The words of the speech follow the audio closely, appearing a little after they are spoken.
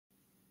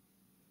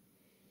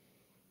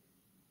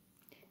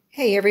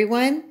Hey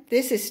everyone,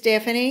 this is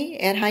Stephanie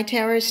at High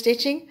Tower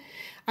Stitching.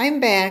 I'm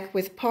back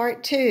with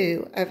part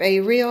 2 of A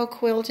Real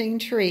Quilting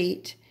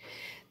Treat,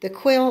 the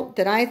quilt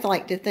that I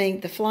like to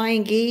think the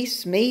flying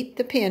geese meet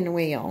the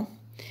pinwheel.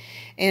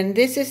 And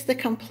this is the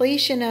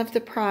completion of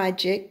the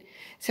project,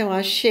 so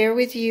I'll share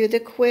with you the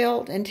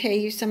quilt and tell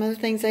you some of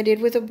the things I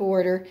did with the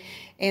border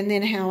and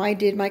then how I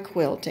did my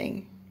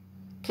quilting.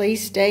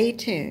 Please stay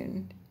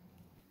tuned.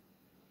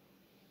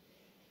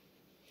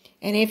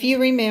 And if you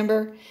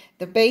remember,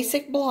 the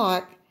basic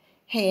block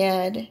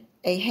had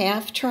a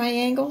half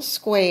triangle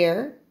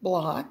square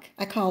block.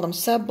 I called them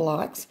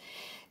sub-blocks.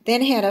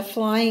 Then had a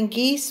flying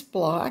geese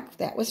block.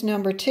 That was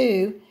number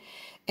 2.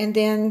 And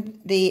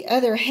then the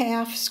other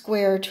half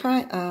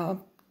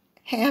triangle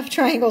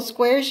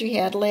squares you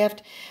had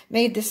left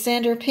made the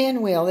center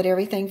pinwheel that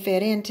everything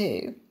fit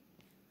into.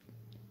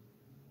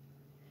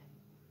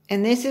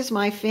 And this is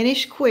my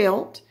finished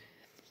quilt.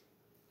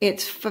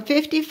 It's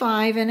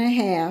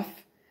 55.5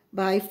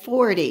 by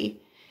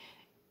 40.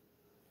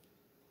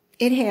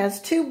 It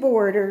has 2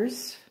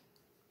 borders,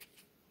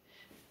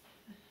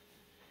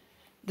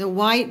 the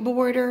white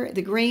border,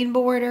 the green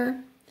border.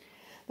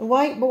 The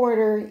white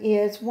border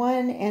is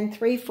 1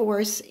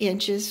 3/4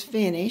 inches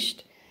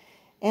finished,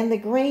 and the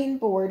green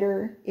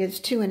border is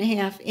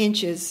 2.5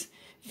 inches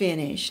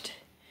finished.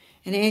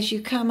 And as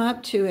you come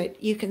up to it,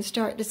 you can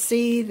start to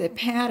see the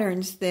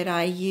patterns that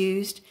I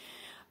used.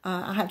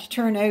 I have to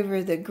turn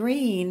over the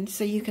green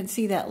so you can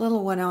see that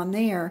little one on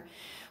there.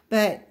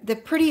 But the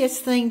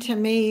prettiest thing to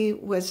me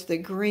was the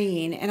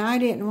green, and I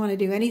didn't want to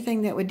do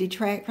anything that would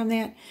detract from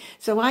that.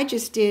 So I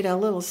just did a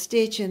little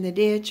stitch in the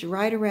ditch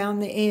right around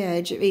the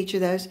edge of each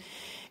of those,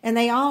 and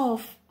they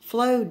all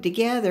flowed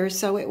together,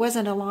 so it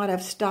wasn't a lot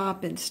of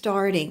stop and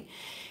starting.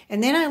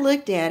 And then I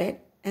looked at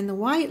it, and the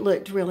white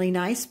looked really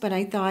nice, but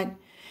I thought,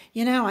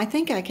 you know, I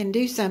think I can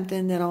do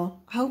something that'll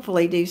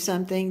hopefully do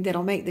something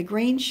that'll make the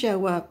green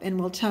show up and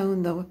will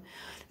tone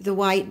the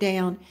white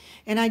down.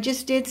 And I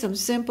just did some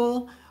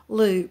simple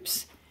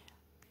loops.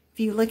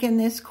 If you look in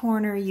this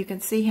corner, you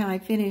can see how I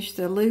finished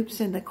the loops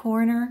in the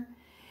corner.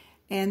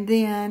 And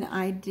then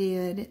I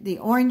did the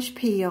orange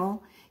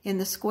peel in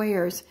the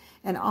squares.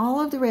 And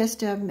all of the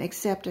rest of them,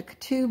 except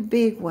 2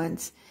 big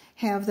ones,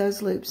 have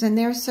those loops. And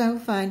they're so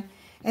fun.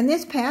 And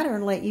this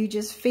pattern let you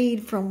just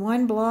feed from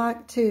one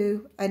block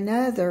to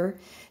another,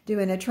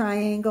 doing a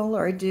triangle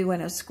or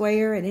doing a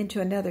square and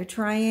into another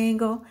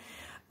triangle.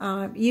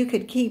 You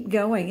could keep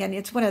going. And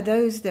it's one of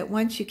those that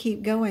once you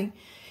keep going,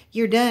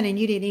 you're done and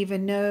you didn't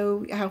even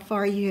know how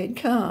far you had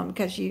come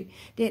because you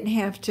didn't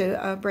have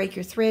to break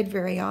your thread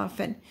very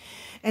often.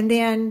 And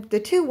then the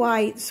 2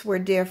 whites were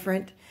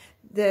different.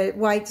 The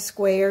white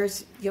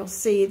squares, you'll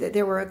see that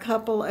there were a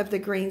couple of the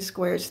green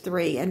squares,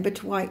 3, and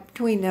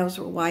between those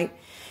were white.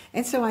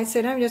 And so I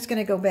said, I'm just going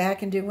to go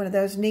back and do one of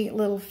those neat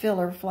little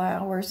filler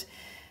flowers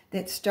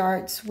that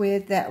starts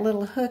with that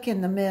little hook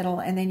in the middle,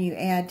 and then you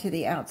add to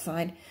the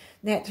outside.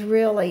 That's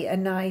really a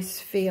nice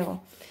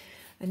feel.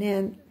 And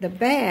then the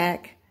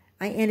back,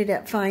 I ended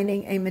up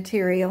finding a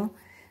material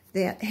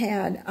that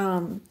had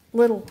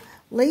little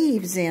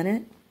leaves in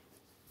it.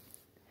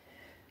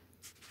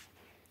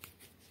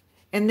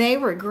 And they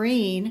were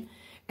green.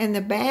 And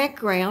the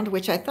background,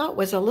 which I thought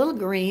was a little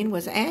green,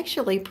 was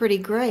actually pretty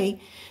gray.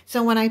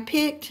 So when I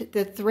picked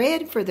the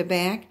thread for the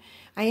back,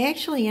 I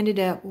actually ended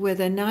up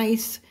with a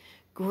nice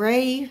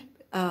gray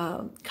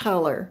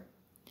color.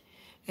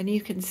 And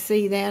you can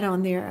see that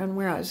on there. And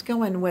where I was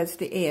going was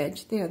the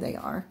edge. There they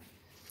are.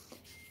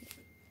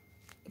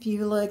 If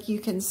you look, you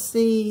can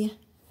see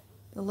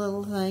the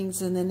little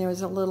things. And then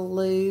there's a little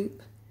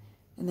loop.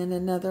 And then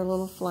another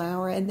little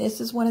flower. And this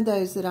is one of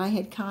those that I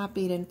had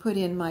copied and put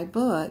in my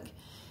book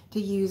to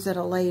use at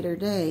a later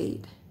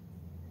date.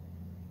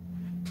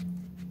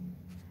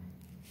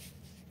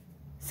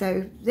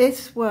 So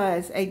this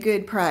was a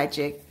good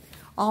project.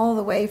 All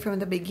the way from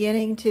the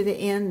beginning to the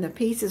end, the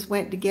pieces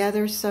went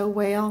together so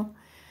well.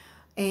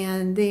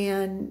 And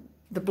then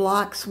the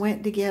blocks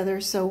went together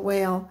so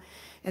well.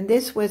 And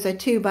this was a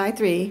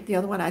 2x3. The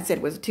other one I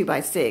said was a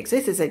 2x6.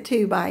 This is a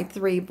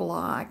 2x3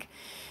 block.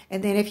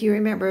 And then if you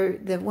remember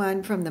the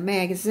one from the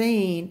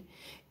magazine,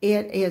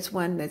 it is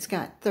one that's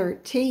got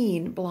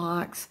 13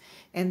 blocks,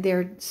 and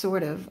they're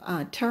sort of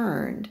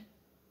turned.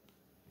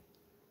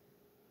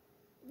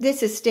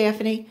 This is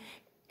Stephanie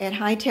at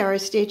High Tower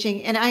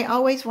Stitching, and I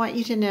always want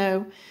you to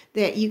know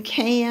that you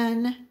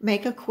can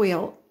make a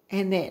quilt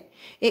and that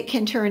it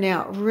can turn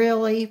out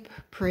really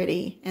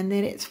pretty, and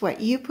that it's what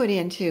you put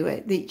into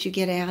it that you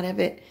get out of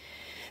it.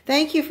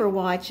 Thank you for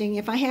watching.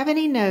 If I have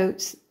any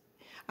notes,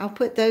 I'll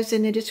put those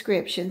in the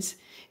descriptions.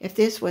 If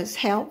this was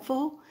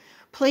helpful,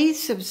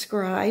 please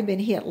subscribe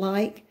and hit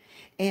like,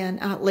 and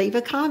leave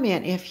a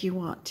comment if you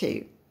want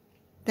to.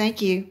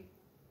 Thank you.